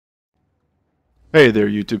Hey there,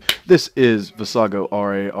 YouTube. This is Visago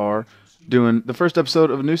RAR doing the first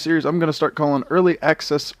episode of a new series I'm going to start calling Early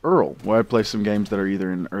Access Earl, where I play some games that are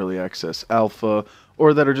either in Early Access Alpha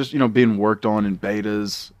or that are just, being worked on in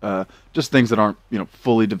betas, just things that aren't,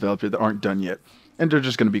 fully developed yet, that aren't done yet. And they're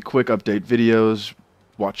just going to be quick update videos,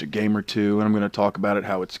 watch a game or two, and I'm going to talk about it,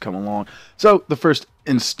 how it's come along. So, the first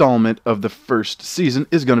installment of the first season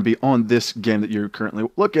is going to be on this game that you're currently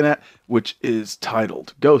looking at, which is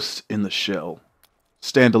titled Ghosts in the Shell.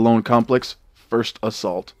 Standalone complex, first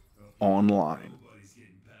assault online,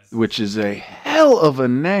 which is a hell of a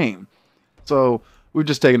name. So we've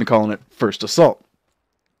just taken to calling it first assault.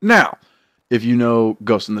 Now, if you know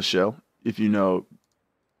Ghost in the Shell, if you know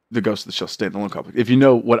the Ghost in the Shell standalone complex, if you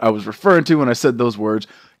know what I was referring to when I said those words,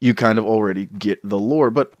 you kind of already get the lore.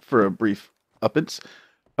 But for a brief uppance,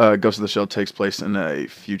 Ghost of the Shell takes place in a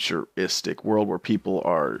futuristic world where people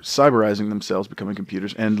are cyberizing themselves, becoming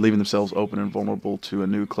computers, and leaving themselves open and vulnerable to a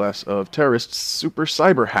new class of terrorists, super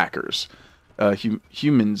cyber hackers.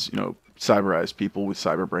 Humans, cyberized people with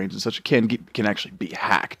cyber brains and such can actually be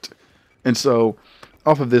hacked. And so,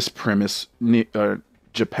 off of this premise,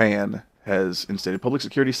 Japan has instated Public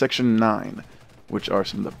Security Section 9, which are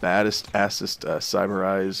some of the baddest, assest,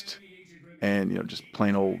 cyberized, and, just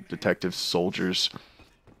plain old detective soldiers.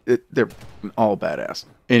 They're all badass.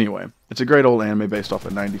 Anyway, it's a great old anime based off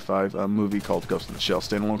a 95 movie called Ghost in the Shell.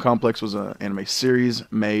 Standalone Complex was an anime series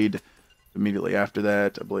made immediately after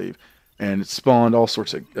that, I believe. And it spawned all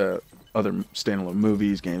sorts of other standalone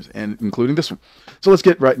movies, games, and including this one. So let's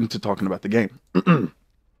get right into talking about the game.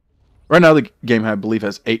 Right now, the game, I believe,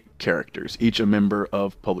 has 8 characters, each a member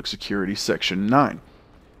of Public Security Section 9.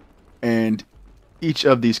 And each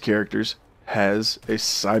of these characters has a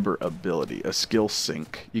cyber ability, a skill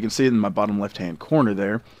sync. You can see it in my bottom left-hand corner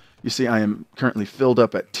there. You see I am currently filled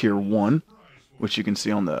up at Tier 1, which you can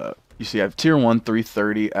see on the... You see I have Tier 1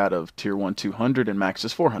 330 out of Tier 1 200, and max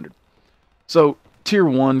is 400. So Tier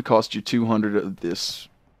 1 costs you 200 of this,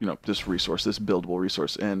 this resource, this buildable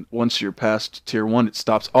resource, and once you're past Tier 1, it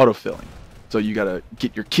stops autofilling. So you gotta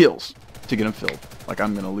get your kills to get them filled. Like,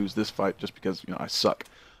 I'm gonna lose this fight just because, I suck.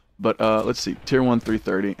 But let's see, Tier 1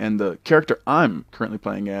 330, and the character I'm currently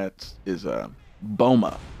playing at is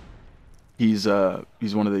Boma. He's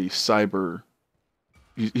one of the cyber...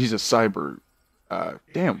 He's a cyber...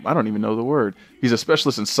 damn, I don't even know the word. He's a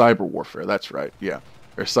specialist in cyber warfare, that's right, yeah.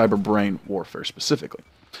 Or cyber brain warfare, specifically.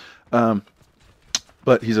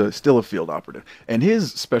 But he's still a field operative. And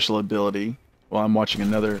his special ability... Well, I'm watching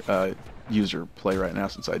another user play right now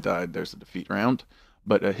since I died. There's the defeat round.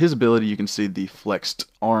 But his ability, you can see the flexed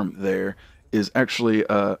arm there, is actually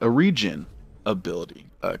a regen ability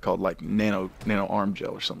called like nano arm gel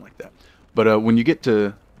or something like that. But when you get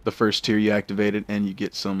to the first tier, you activate it and you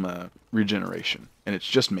get some regeneration. And it's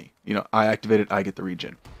just me. I activate it, I get the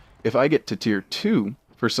regen. If I get to tier 2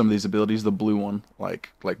 for some of these abilities, the blue one, like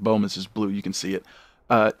Bowman's is blue, you can see it.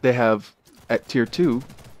 They have, at tier 2,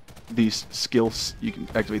 these skills, you can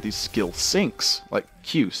activate these skill syncs, like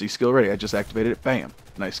Q, see skill ready, I just activated it, bam,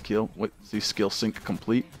 nice kill. What, see skill sync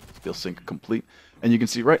complete, and you can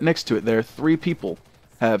see right next to it there, 3 people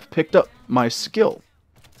have picked up my skill,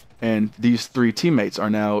 and these 3 teammates are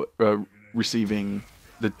now receiving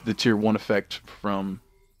the tier 1 effect from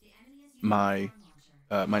my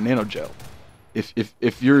my nano gel.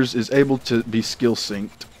 If yours is able to be skill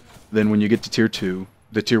synced, then when you get to tier 2,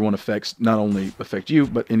 the tier 1 effects not only affect you,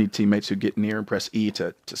 but any teammates who get near and press E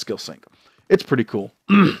to skill sync. It's pretty cool.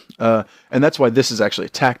 And that's why this is actually a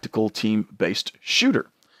tactical team-based shooter.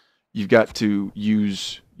 You've got to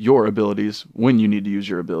use your abilities when you need to use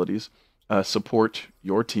your abilities, support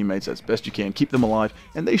your teammates as best you can, keep them alive,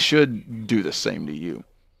 and they should do the same to you.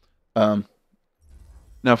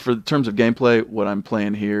 Now, for terms of gameplay, what I'm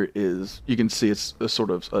playing here is, you can see it's a sort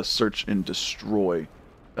of a search and destroy.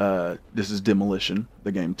 This is demolition,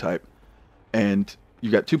 the game type, and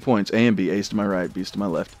you've got 2 points, A and B. A's to my right, B's to my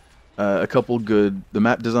left. A couple good. The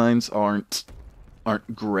map designs aren't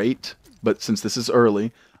great, but since this is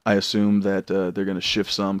early, I assume that they're going to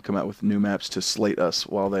shift some, come out with new maps to slate us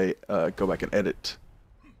while they go back and edit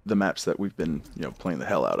the maps that we've been playing the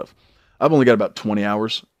hell out of. I've only got about 20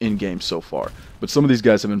 hours in game so far, but some of these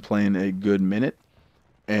guys have been playing a good minute.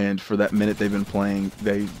 And for that minute they've been playing,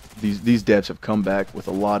 these devs have come back with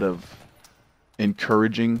a lot of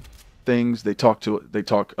encouraging things. They talk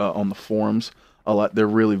on the forums a lot. They're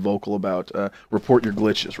really vocal about report your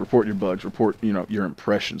glitches, report your bugs, report your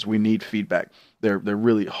impressions. We need feedback. They're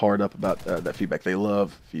really hard up about that feedback. They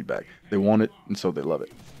love feedback. They want it, and so they love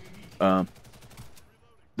it.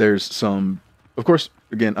 There's some, of course.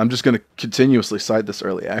 Again, I'm just going to continuously cite this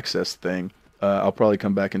early access thing. I'll probably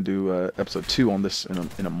come back and do episode 2 on this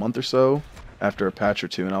in a month or so, after a patch or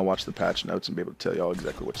two, and I'll watch the patch notes and be able to tell y'all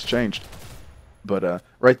exactly what's changed. But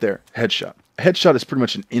right there, headshot. Headshot is pretty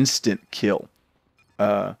much an instant kill.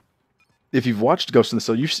 If you've watched Ghost in the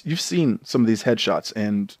Shell, you've seen some of these headshots,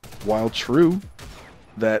 and while true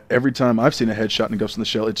that every time I've seen a headshot in Ghost in the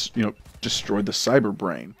Shell, it's, you know, destroyed the cyber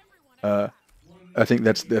brain. I think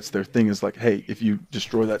that's their thing, is like, hey, if you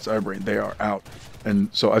destroy that cyber brain, they are out. And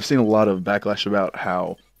so I've seen a lot of backlash about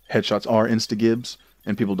how headshots are insta-gibs,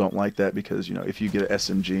 and people don't like that because, you know, if you get an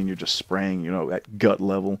SMG and you're just spraying, you know, at gut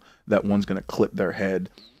level, that one's going to clip their head.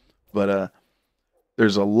 But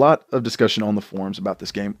there's a lot of discussion on the forums about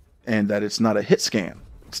this game, and that it's not a hit scan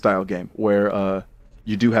style game where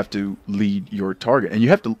you do have to lead your target, and you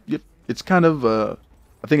have to. It's kind of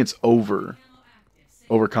I think it's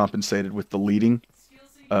overcompensated with the leading.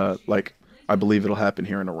 Like, I believe it'll happen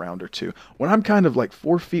here in a round or two when I'm kind of like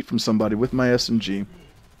 4 feet from somebody with my SMG,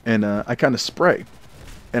 and I kind of spray,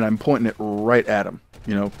 and I'm pointing it right at him.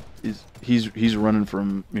 You know, he's running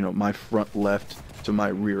from, you know, my front left to my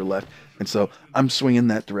rear left, and so I'm swinging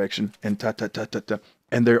that direction, and ta ta ta ta ta,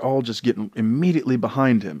 and they're all just getting immediately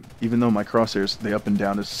behind him, even though my crosshairs, the up and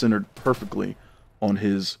down, is centered perfectly on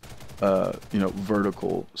his you know,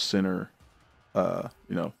 vertical center. You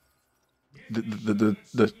know, the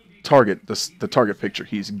target, the target picture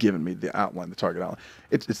he's given me, the outline, the target outline.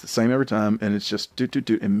 It's the same every time, and it's just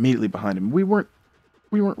do immediately behind him. We weren't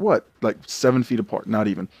what, like 7 feet apart, not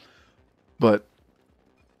even. But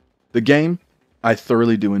the game, I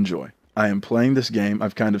thoroughly do enjoy. I am playing this game.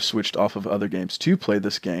 I've kind of switched off of other games to play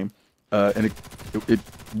this game, and it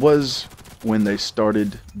was when they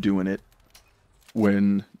started doing it,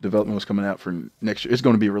 when development was coming out for next year. It's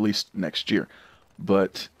going to be released next year,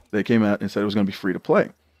 but they came out and said it was going to be free to play,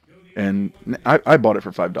 and I bought it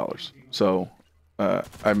for $5. So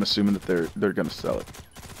I'm assuming that they're going to sell it.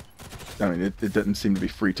 I mean, it doesn't seem to be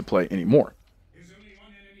free to play anymore,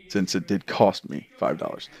 since it did cost me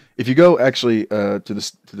 $5. If you go actually to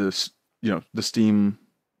this you know, the Steam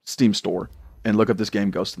store and look up this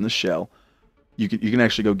game Ghost in the Shell, you can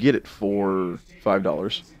actually go get it for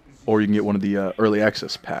 $5. Or you can get one of the early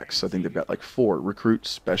access packs. I think they've got like 4: Recruit,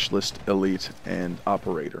 Specialist, Elite, and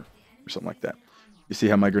Operator, or something like that. You see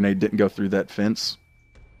how my grenade didn't go through that fence?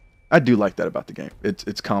 I do like that about the game.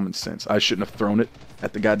 It's common sense. I shouldn't have thrown it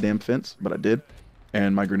at the goddamn fence, but I did,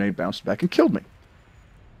 and my grenade bounced back and killed me.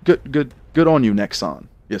 Good on you, Nexon.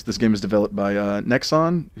 Yes, this game is developed by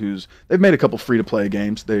Nexon, they've made a couple free-to-play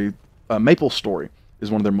games. Maple Story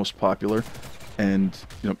is one of their most popular, and,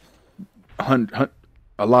 you know,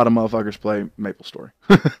 a lot of motherfuckers play Maple Story.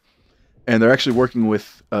 And they're actually working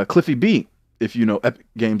with Cliffy B. If you know Epic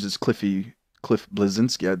Games, is Cliff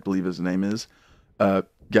Bleszinski, I believe his name is. One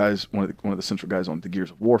of the central guys on the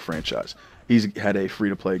Gears of War franchise. He's had a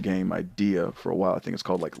free-to-play game idea for a while. I think it's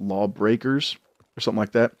called like Lawbreakers or something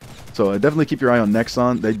like that. So definitely keep your eye on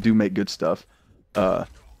Nexon. They do make good stuff.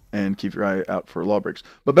 And keep your eye out for Lawbreakers.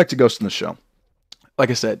 But back to Ghost in the Shell.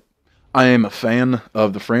 Like I said, I am a fan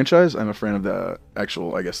of the franchise. I'm a fan of the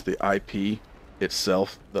actual, I guess, the IP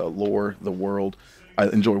itself, the lore, the world. I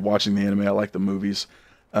enjoy watching the anime. I like the movies.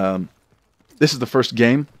 This is the first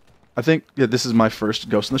game. I think, yeah, this is my first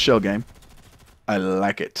Ghost in the Shell game. I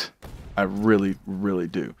like it. I really, really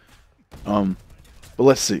do. But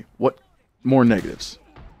let's see. What more negatives?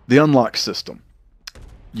 The unlock system.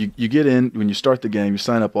 You get in, when you start the game, you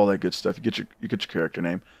sign up, all that good stuff. You get your character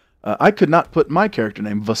name. I could not put my character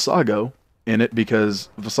name, Vasago, in it because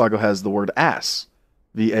Vasago has the word ass.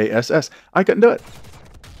 V-A-S-S. I couldn't do it.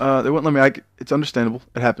 They wouldn't let me. It's understandable.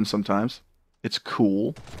 It happens sometimes. It's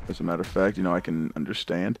cool, as a matter of fact. You know, I can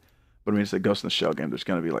understand. But I mean, it's a Ghost in the Shell game. There's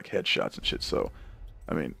going to be, like, headshots and shit. So,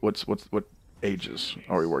 I mean, what ages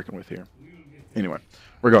are we working with here? Anyway,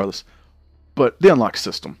 regardless. But the unlock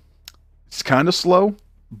system. It's kind of slow.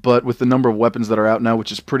 But with the number of weapons that are out now, which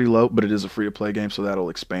is pretty low, but it is a free-to-play game, so that'll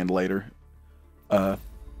expand later. As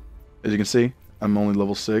you can see, I'm only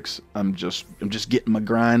level 6. I'm just getting my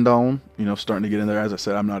grind on, you know, starting to get in there. As I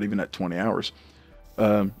said, I'm not even at 20 hours.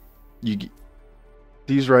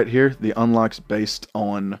 These right here, the unlocks based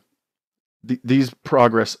on these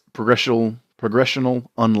progressional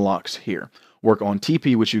unlocks here work on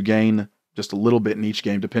TP, which you gain just a little bit in each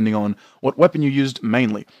game, depending on what weapon you used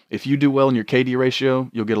mainly. If you do well in your KD ratio,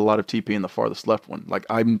 you'll get a lot of TP in the farthest left one. Like,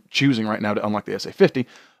 I'm choosing right now to unlock the SA-50,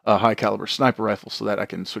 a high-caliber sniper rifle, so that I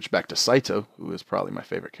can switch back to Saito, who is probably my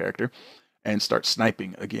favorite character, and start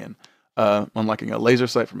sniping again. Unlocking a laser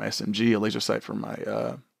sight for my SMG, a laser sight for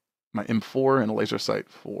my my M4, and a laser sight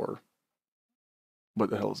for... what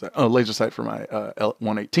the hell is that? Oh, a laser sight for my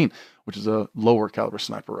L118, which is a lower-caliber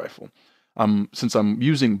sniper rifle. Since I'm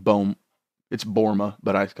using it's Borma,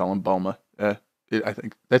 but I call him Boma. I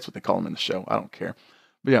think that's what they call him in the show. I don't care.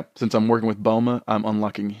 But yeah, since I'm working with Boma, I'm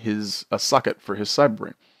unlocking a socket for his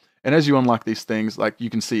Cyberbrain. And as you unlock these things, like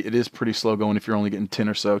you can see, it is pretty slow going if you're only getting 10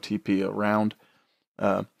 or so TP a round.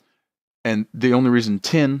 And the only reason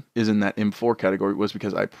 10 is in that M4 category was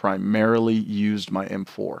because I primarily used my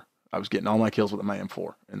M4. I was getting all my kills with my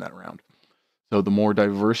M4 in that round. So the more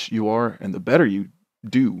diverse you are and the better you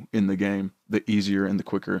do in the game, the easier and the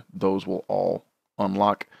quicker those will all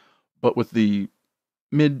unlock. But with the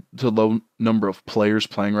mid to low number of players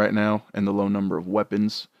playing right now and the low number of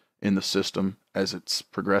weapons in the system as it's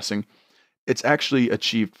progressing, it's actually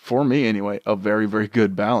achieved, for me anyway, a very, very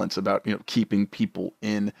good balance about, keeping people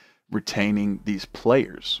in, retaining these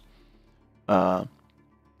players. Not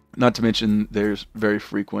to mention there's very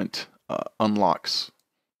frequent unlocks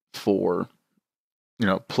for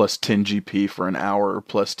plus 10 GP for an hour or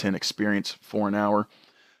plus 10 experience for an hour.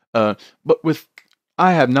 But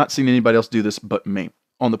I have not seen anybody else do this but me.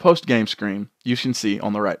 On the post game screen, you can see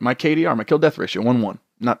on the right my KDR, my kill death ratio, 1-1.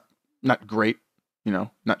 Not great,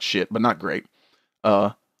 not shit, but not great.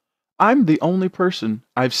 I'm the only person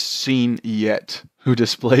I've seen yet who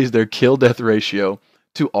displays their kill death ratio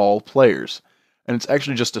to all players, and it's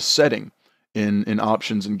actually just a setting in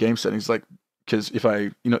options and game settings. Like, because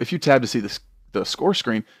if you tab to see the score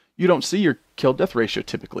screen, you don't see your kill death ratio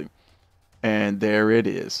typically, and there it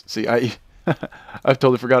is. See, I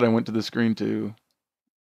totally forgot I went to the screen to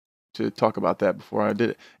talk about that before I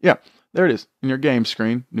did it. Yeah, there it is in your game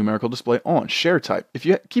screen, numerical display on, share type. If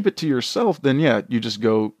you keep it to yourself, then yeah, you just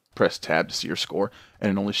go press tab to see your score,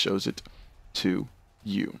 and it only shows it to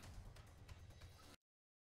you.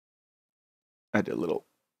 I did a little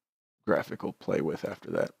graphical play with after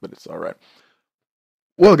that, but it's all right.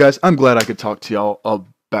 Well, guys, I'm glad I could talk to y'all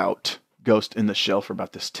about Ghost in the Shell for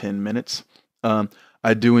about this 10 minutes.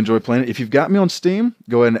 I do enjoy playing it. If you've got me on Steam,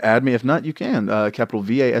 go ahead and add me. If not, you can. Capital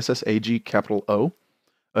VASSAG, capital O.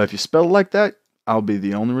 If you spell it like that, I'll be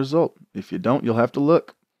the only result. If you don't, you'll have to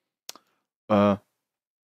look.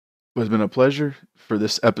 It's been a pleasure for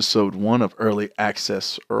this episode 1 of Early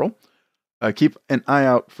Access Earl. Keep an eye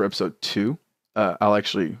out for episode 2. I'll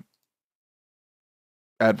actually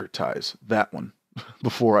advertise that one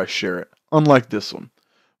before I share it, unlike this one.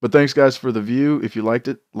 But thanks, guys, for the view. If you liked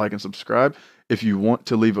it, like and subscribe. If you want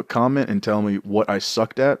to leave a comment and tell me what I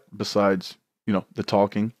sucked at besides, the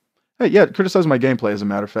talking. Hey, yeah, criticize my gameplay, as a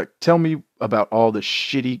matter of fact. Tell me about all the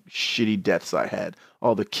shitty deaths I had,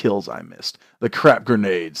 all the kills I missed, the crap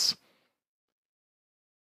grenades.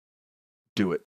 Do it.